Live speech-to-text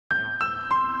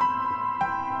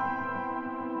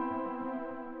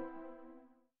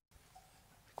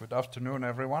Good afternoon,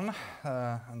 everyone,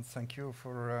 and thank you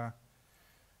for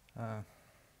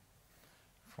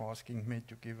asking me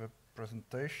to give a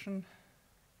presentation.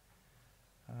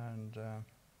 And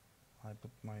I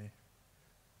put my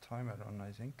timer on,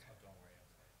 I think. Oh,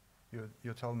 don't worry.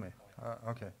 You tell me.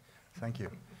 Okay, thank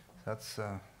you. That's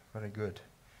very good.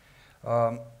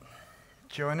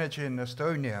 Geoenergy in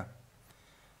Estonia.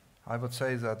 I would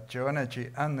say that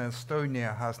geoenergy and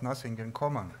Estonia has nothing in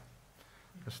common.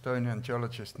 Estonian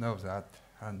geologists know that,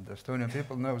 and Estonian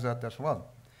people know that as well.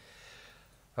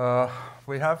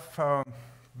 We have a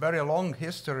very long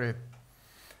history,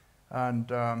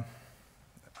 and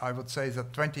I would say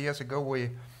that 20 years ago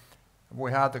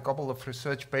we had a couple of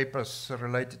research papers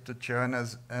related to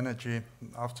geoenergy.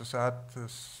 After that,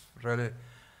 there's really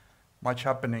much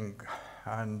happening,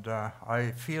 and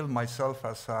I feel myself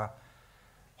as a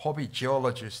hobby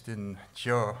geologist in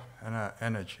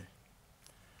geoenergy.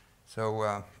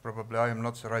 So probably I am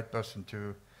not the right person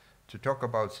to talk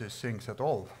about these things at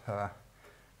all,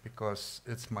 because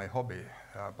it's my hobby.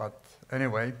 But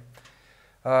anyway,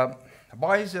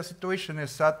 why the situation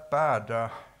is that bad?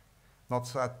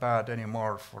 Not that bad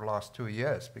anymore for the last 2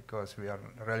 years, because we are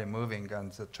really moving,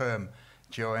 and the term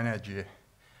geoenergy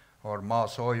or Alvar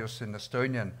Soesoo in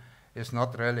Estonian is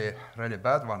not really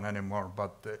bad one anymore,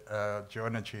 but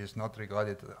geoenergy is not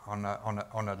regarded on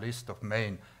a list of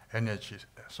main energy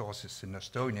sources in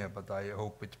Estonia, but I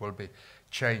hope it will be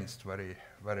changed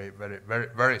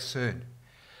very soon.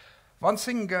 One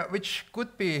thing which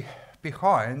could be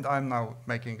behind, I'm now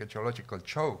making a geological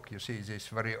joke. You see this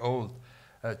very old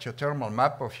geothermal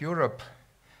map of Europe,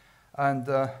 and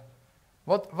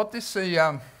what is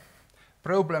the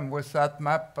problem with that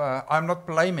map? I'm not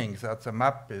blaming that the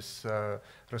map is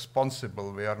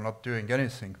responsible. We are not doing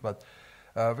anything, but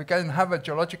we can have a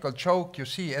geological joke. You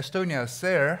see Estonia is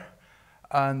there,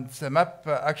 and the map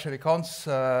actually counts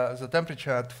the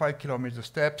temperature at 5 kilometer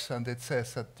steps, and it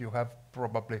says that you have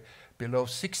probably below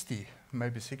 60,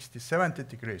 maybe 60, 70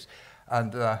 degrees.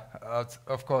 And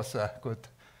of course, good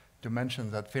to mention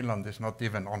that Finland is not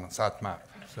even on that map,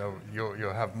 so you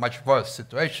have much worse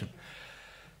situation.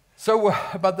 So,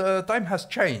 but the time has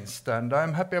changed, and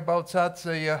I'm happy about that.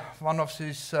 One of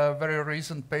these very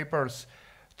recent papers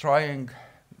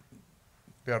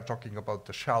we are talking about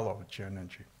the shallow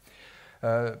geoenergy,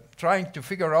 trying to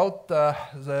figure out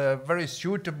the very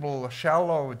suitable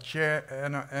shallow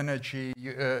geoenergy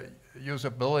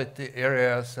usability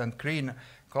areas, and green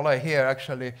color here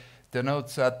actually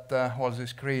denotes that all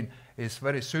this green is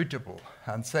very suitable.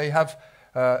 And they have,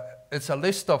 it's a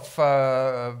list of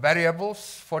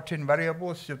variables, 14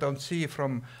 variables you don't see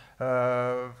from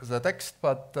the text,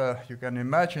 but you can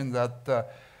imagine that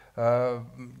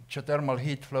geothermal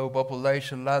heat flow,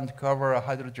 population, land cover,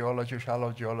 hydrogeology,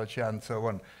 shallow geology, and so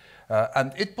on.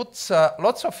 And it puts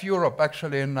lots of Europe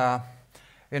actually in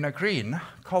a green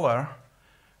color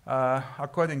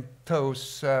according to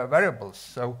those variables.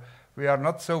 So we are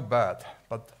not so bad.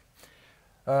 But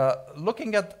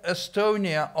looking at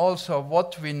Estonia also,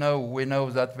 what we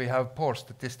know that we have poor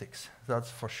statistics,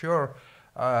 that's for sure.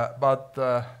 But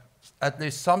at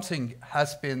least something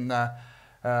has been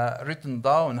written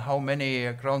down, how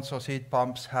many ground source heat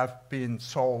pumps have been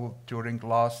sold during the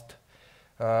last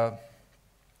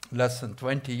less than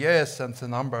 20 years, and the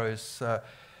number is a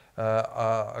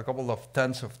couple of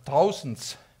tens of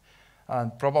thousands,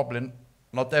 and probably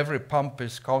not every pump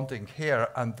is counting here,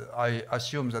 and I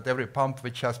assume that every pump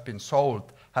which has been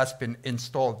sold has been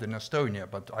installed in Estonia,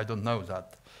 but I don't know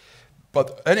that.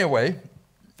 But anyway,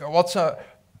 what's a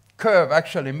curve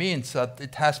actually means that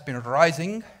it has been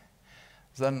rising.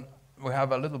 Then we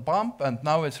have a little bump, and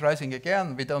now it's rising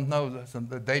again. We don't know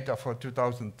the data for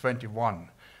 2021.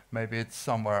 Maybe it's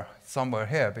somewhere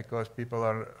here, because people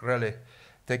are really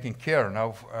taking care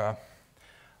now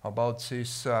about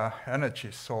this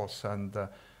energy source, and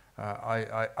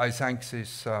I thank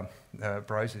these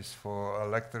prices for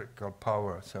electrical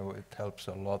power, so it helps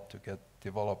a lot to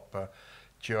develop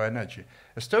geoenergy.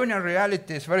 Estonian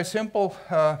reality is very simple.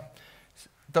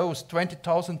 Those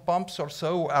 20,000 pumps or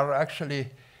so are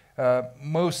actually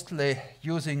mostly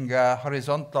using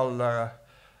horizontal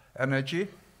energy.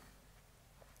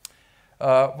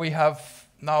 We have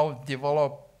now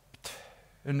developed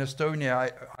in Estonia,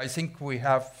 I think we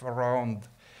have around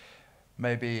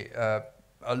maybe a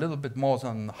little bit more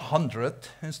than 100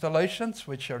 installations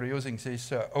which are using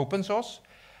this open source,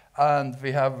 and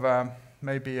we have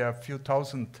maybe a few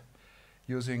thousand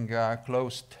using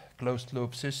closed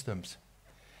loop systems.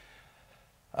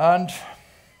 And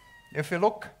if you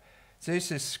look,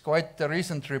 this is quite a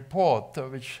recent report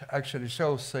which actually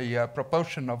shows the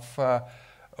proportion of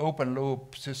open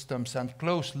loop systems and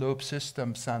closed loop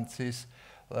systems, and these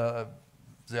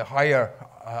the higher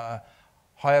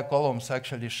columns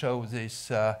actually show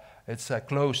this. It's a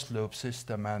closed loop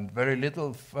system, and very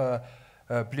little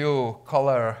blue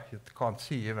color you can't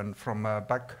see even from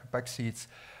back seats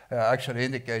actually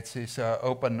indicates these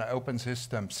open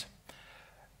systems.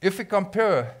 If we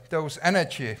compare those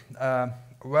energy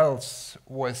wells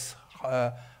with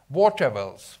water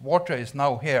wells, water is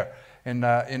now here in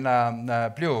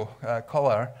blue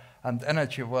color, and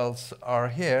energy wells are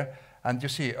here. And you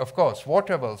see, of course,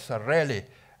 water wells are really,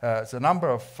 the number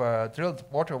of drilled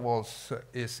water wells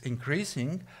is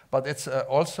increasing, but it's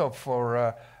also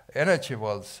for energy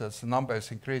wells, the number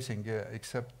is increasing,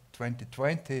 except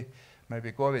 2020.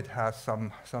 Maybe COVID has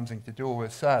something to do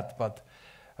with that, but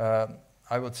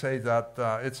I would say that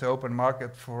it's an open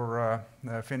market for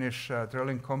Finnish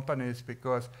drilling companies,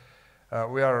 because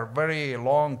we are very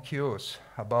long queues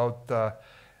about,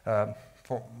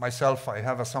 for myself, I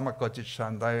have a summer cottage,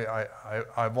 and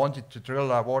I wanted to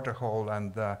drill a water hole,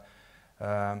 and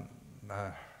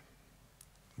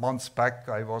months back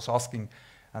I was asking,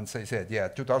 and they said, yeah,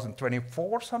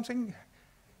 2024 something,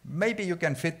 maybe you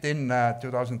can fit in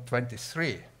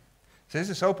 2023. This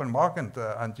is open market,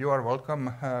 and you are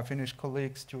welcome, Finnish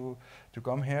colleagues, to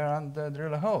come here and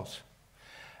drill a holes.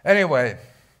 Anyway,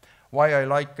 why I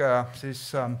like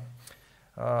this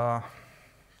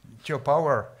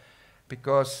geopower,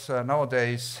 because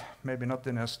nowadays, maybe not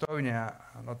in Estonia,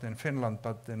 not in Finland,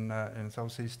 but in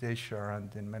Southeast Asia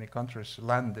and in many countries,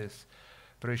 land is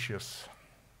precious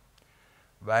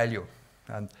value.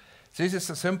 And this is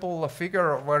a simple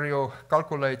figure where you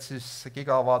calculate this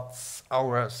gigawatts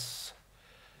hours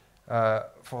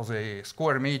for the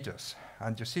square meters.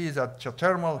 And you see that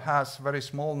geothermal has very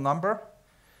small number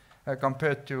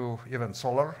compared to even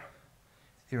solar,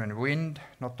 even wind,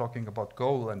 not talking about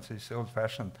coal and these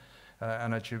old-fashioned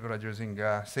energy producing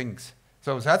things.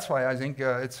 So that's why I think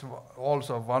it's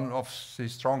also one of the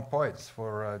strong points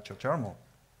for geothermal.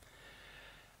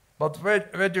 But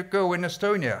where do you go in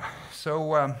Estonia?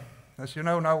 So as you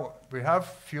know now, we have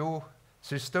few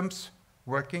systems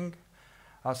working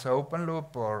as open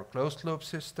loop or closed loop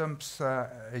systems,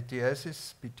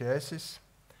 ATSs, BTSs.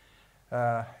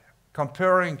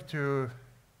 Comparing to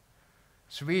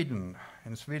Sweden,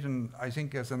 in Sweden I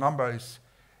think the number is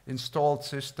installed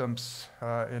systems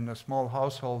in the small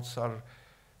households are,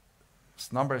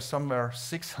 this number is somewhere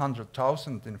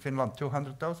 600,000, in Finland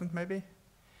 200,000 maybe.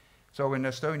 So in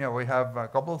Estonia we have a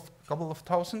couple of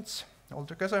thousands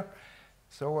altogether.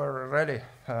 So we really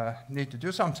need to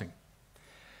do something.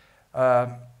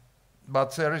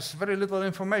 But there is very little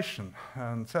information,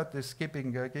 and that is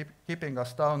keeping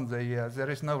us down. There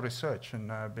is no research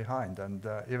behind, and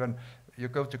even you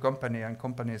go to company and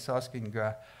company is asking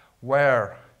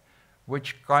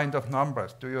which kind of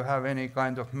numbers, do you have any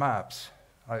kind of maps?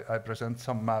 I present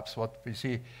some maps, what we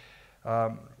see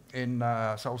in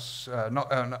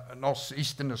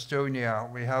northeastern Estonia.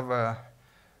 We have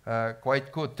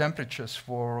quite good temperatures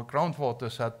for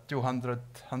groundwaters at 200,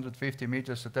 150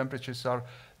 meters. The temperatures are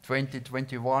 20,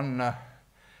 21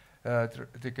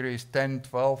 degrees, 10,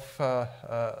 12,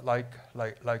 like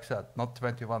that. Not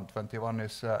 21. 21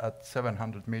 is at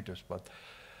 700 meters. But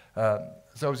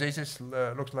so this is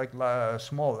looks like a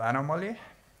small anomaly,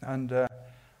 and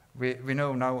we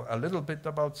know now a little bit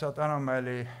about that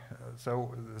anomaly.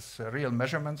 So it's real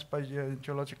measurements by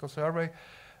Geological Survey.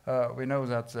 We know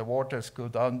that the waters go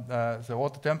down, the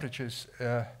water temperatures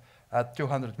at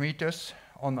 200 meters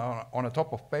on the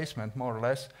top of basement, more or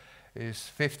less, is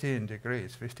 15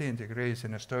 degrees. 15 degrees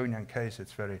in Estonian case,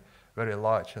 it's very, very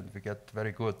large, and we get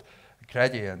very good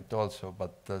gradient also,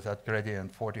 but that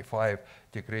gradient 45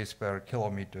 degrees per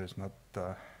kilometer is not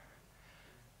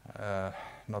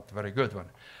very good one.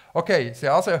 Okay,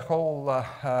 the other hole,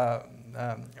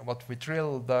 what we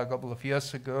drilled a couple of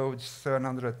years ago, it's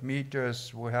 700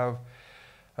 meters. We have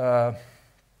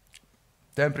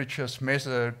temperatures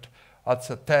measured at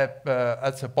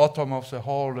the bottom of the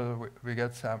hole. We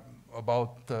get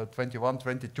about 21,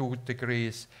 22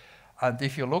 degrees. And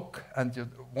if you look and you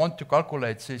want to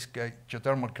calculate these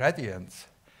geothermal gradients,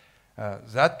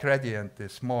 that gradient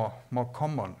is more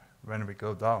common when we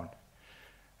go down.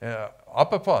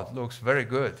 Upper part looks very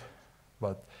good,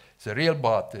 but the real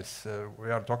part is,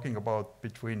 we are talking about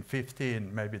between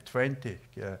 15, maybe 20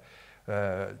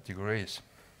 degrees.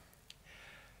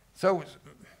 So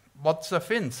what the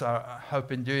Finns have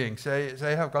been doing,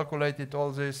 they have calculated all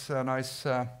these nice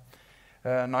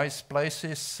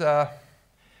places.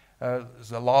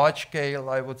 The large scale,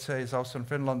 I would say, southern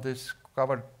Finland is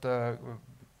covered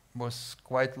was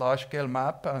quite large-scale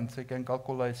map, and they can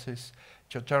calculate this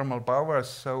geothermal powers.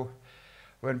 So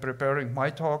when preparing my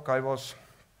talk, a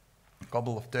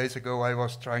couple of days ago, I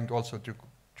was trying also to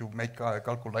make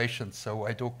calculations. So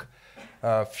I took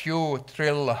a few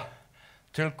drill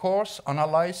cores,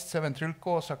 analyzed 7 drill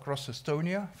cores across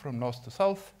Estonia from north to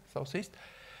south, southeast,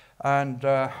 and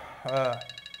thank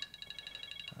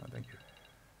you.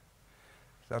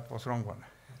 That was wrong one.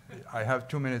 I have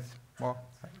 2 minutes more.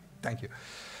 Thank you.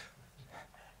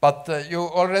 But you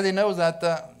already know that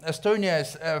Estonia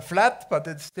is flat, but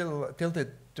it's still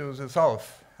tilted to the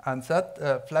south. And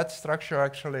that flat structure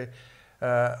actually,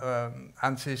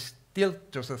 and this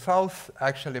tilt to the south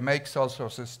actually makes also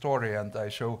the story. And I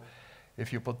show,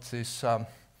 if you put this, I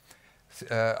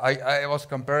was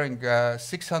comparing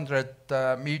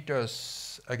 600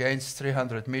 meters against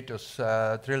 300 meters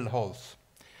drill holes.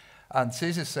 And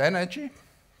this is energy.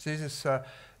 This is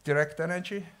direct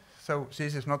energy. So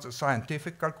this is not a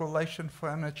scientific calculation for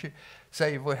energy.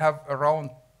 Say we have around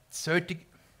 30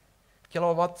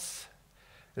 kilowatts.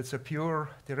 It's a pure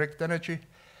direct energy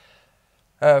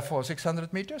for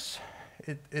 600 meters.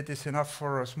 It is enough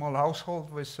for a small household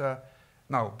with,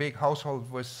 big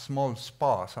household with small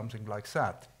spa, something like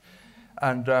that.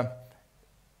 And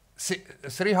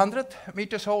 300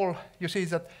 meters hole, you see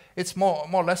that it's more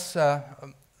or less,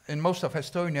 in most of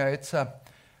Estonia, it's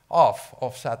half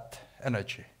of that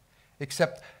energy,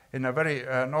 except in a very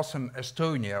northern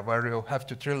Estonia, where you have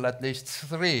to drill at least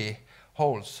 3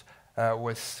 holes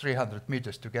with 300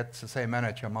 meters to get the same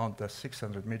energy amount as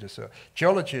 600 meters. So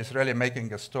geology is really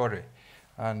making a story,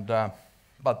 and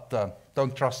but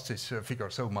don't trust this figure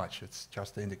so much. It's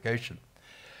just an indication.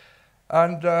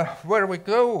 And where we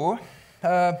go,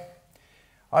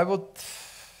 I would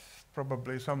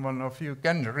probably someone of you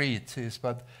can read this,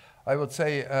 but I would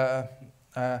say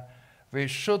we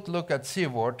should look at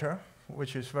seawater,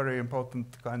 which is very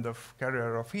important kind of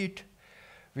carrier of heat.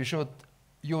 We should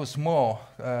use more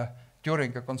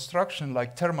during a construction,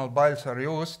 like thermal piles are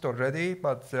used already,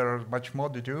 but there are much more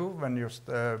to do. When you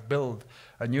build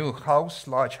a new house,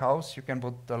 large house, you can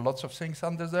put lots of things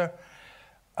under there.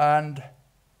 And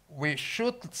we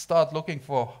should start looking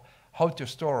for how to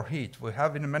store heat. We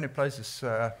have in many places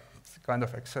kind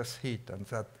of excess heat, and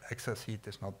that excess heat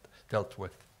is not dealt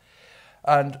with.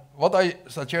 And what I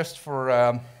suggest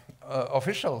for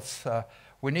officials,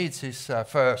 we need this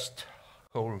first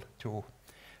hole,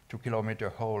 2-kilometer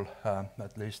hole,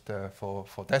 at least for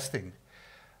testing.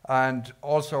 And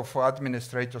also for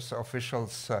administrators,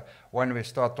 officials, when we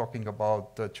start talking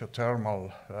about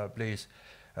geothermal, please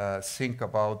think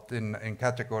about in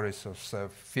categories of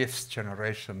 5th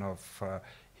generation of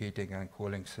heating and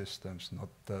cooling systems, not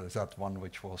that one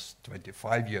which was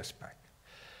 25 years back.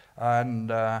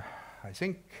 And I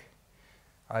think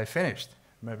I finished.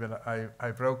 Maybe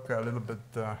I broke a little bit.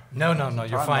 No,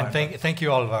 you're fine. Thank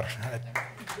you, Alvar.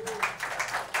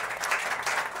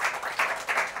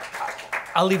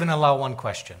 I'll even allow one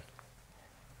question.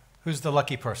 Who's the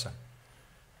lucky person?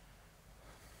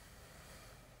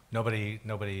 Nobody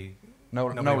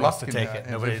wants to take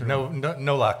it.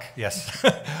 No luck. Yes.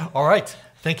 All right.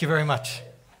 Thank you very much.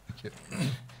 Thank you.